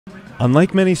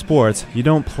Unlike many sports, you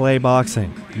don't play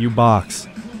boxing, you box.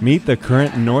 Meet the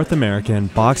current North American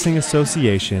Boxing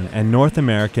Association and North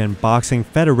American Boxing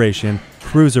Federation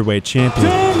Cruiserweight Champion.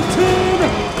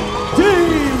 Denton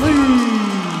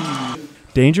Daley!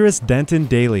 Dangerous Denton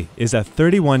Daley is a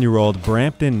 31-year-old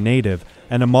Brampton native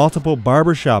and a multiple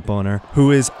barbershop owner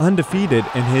who is undefeated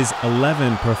in his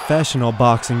 11 professional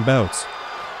boxing bouts.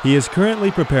 He is currently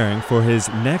preparing for his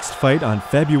next fight on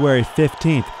February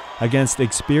 15th against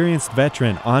experienced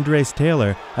veteran Andres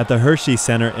Taylor at the Hershey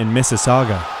Center in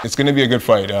Mississauga. It's going to be a good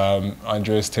fight.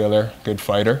 Andres Taylor, good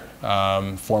fighter,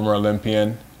 former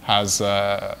Olympian, has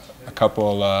a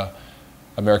couple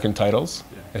American titles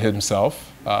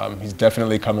himself. He's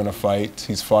definitely come in a fight.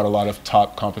 He's fought a lot of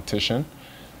top competition,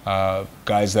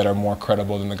 guys that are more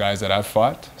credible than the guys that I've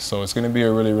fought. So it's going to be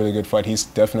a really, really good fight. He's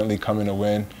definitely coming to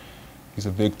win. He's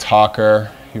a big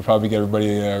talker. He'll probably get everybody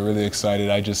really excited.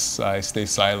 I stay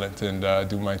silent and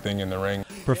do my thing in the ring.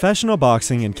 Professional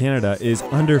boxing in Canada is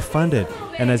underfunded,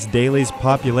 and as Daley's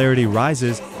popularity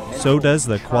rises, so does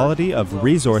the quality of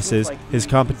resources his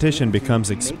competition becomes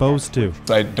exposed to.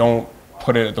 I don't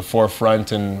put it at the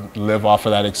forefront and live off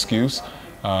of that excuse.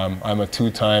 I'm a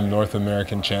two-time North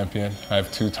American champion. I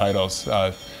have 2 titles.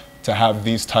 To have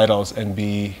these titles and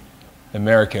be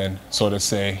American, so to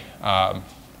say,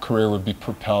 career would be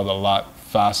propelled a lot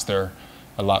faster,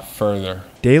 a lot further.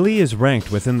 Daley is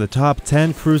ranked within the top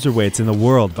 10 cruiserweights in the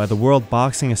world by the World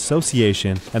Boxing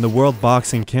Association and the World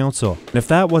Boxing Council. And if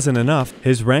that wasn't enough,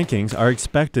 his rankings are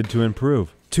expected to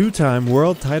improve. 2-time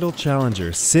world title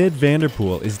challenger Sid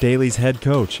Vanderpool is Daley's head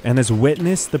coach and has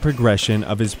witnessed the progression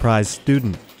of his prize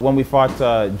student. When we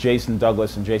fought Jason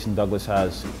Douglas, and Jason Douglas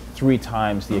has 3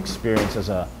 times the experience as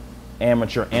a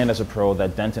amateur and as a pro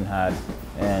that Denton had,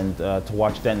 and to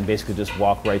watch Denton basically just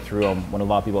walk right through him when a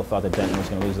lot of people thought that Denton was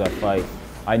going to lose that fight,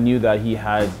 I knew that he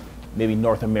had maybe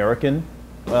North American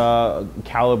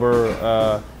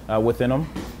caliber within him.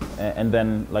 And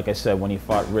then, like I said, when he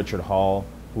fought Richard Hall,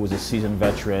 who was a seasoned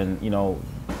veteran,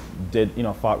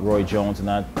 fought Roy Jones, and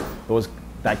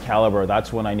that caliber,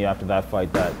 that's when I knew after that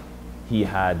fight that he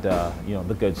had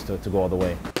the goods to go all the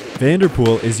way.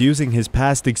 Vanderpool is using his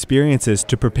past experiences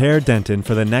to prepare Denton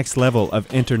for the next level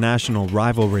of international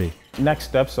rivalry. Next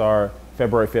steps are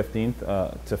February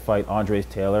 15th to fight Andres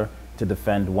Taylor to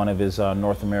defend one of his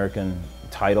North American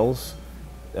titles,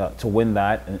 to win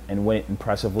that and win it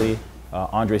impressively.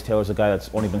 Andres Taylor's a guy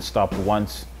that's only been stopped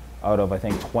once out of, I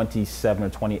think, 27 or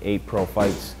 28 pro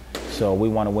fights. So we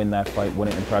want to win that fight, win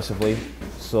it impressively,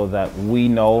 so that we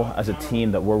know as a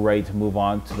team that we're ready to move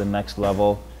on to the next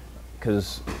level,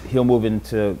 because he'll move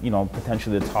into,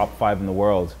 potentially the top 5 in the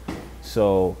world.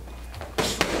 So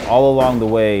all along the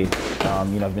way,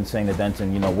 I've been saying to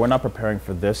Denton, we're not preparing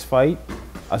for this fight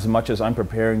as much as I'm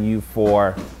preparing you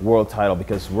for world title,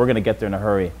 because we're going to get there in a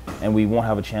hurry and we won't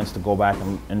have a chance to go back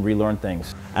and relearn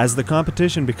things. As the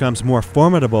competition becomes more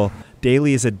formidable,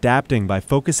 Daley is adapting by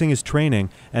focusing his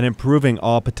training and improving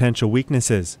all potential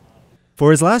weaknesses. For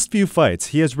his last few fights,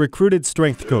 he has recruited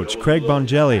strength coach Craig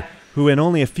Bongelli, who in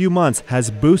only a few months has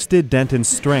boosted Denton's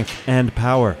strength and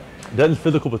power. Denton's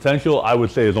physical potential, I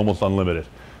would say, is almost unlimited.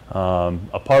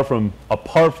 Apart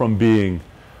from being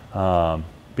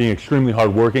extremely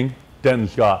hardworking,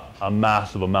 Denton's got a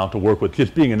massive amount to work with,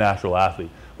 just being a natural athlete.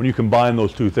 When you combine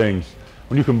those 2 things,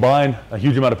 when you combine a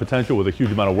huge amount of potential with a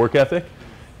huge amount of work ethic,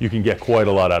 you can get quite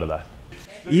a lot out of that.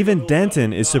 Even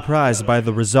Denton is surprised by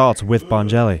the results with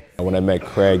Bongelli. When I met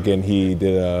Craig and he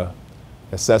did an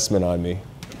assessment on me,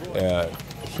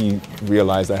 he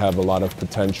realized I have a lot of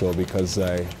potential because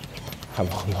I have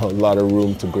a lot of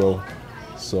room to grow.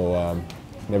 So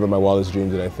never in my wildest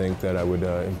dreams did I think that I would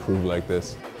improve like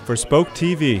this. For Spoke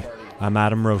TV, I'm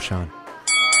Adam Rochon.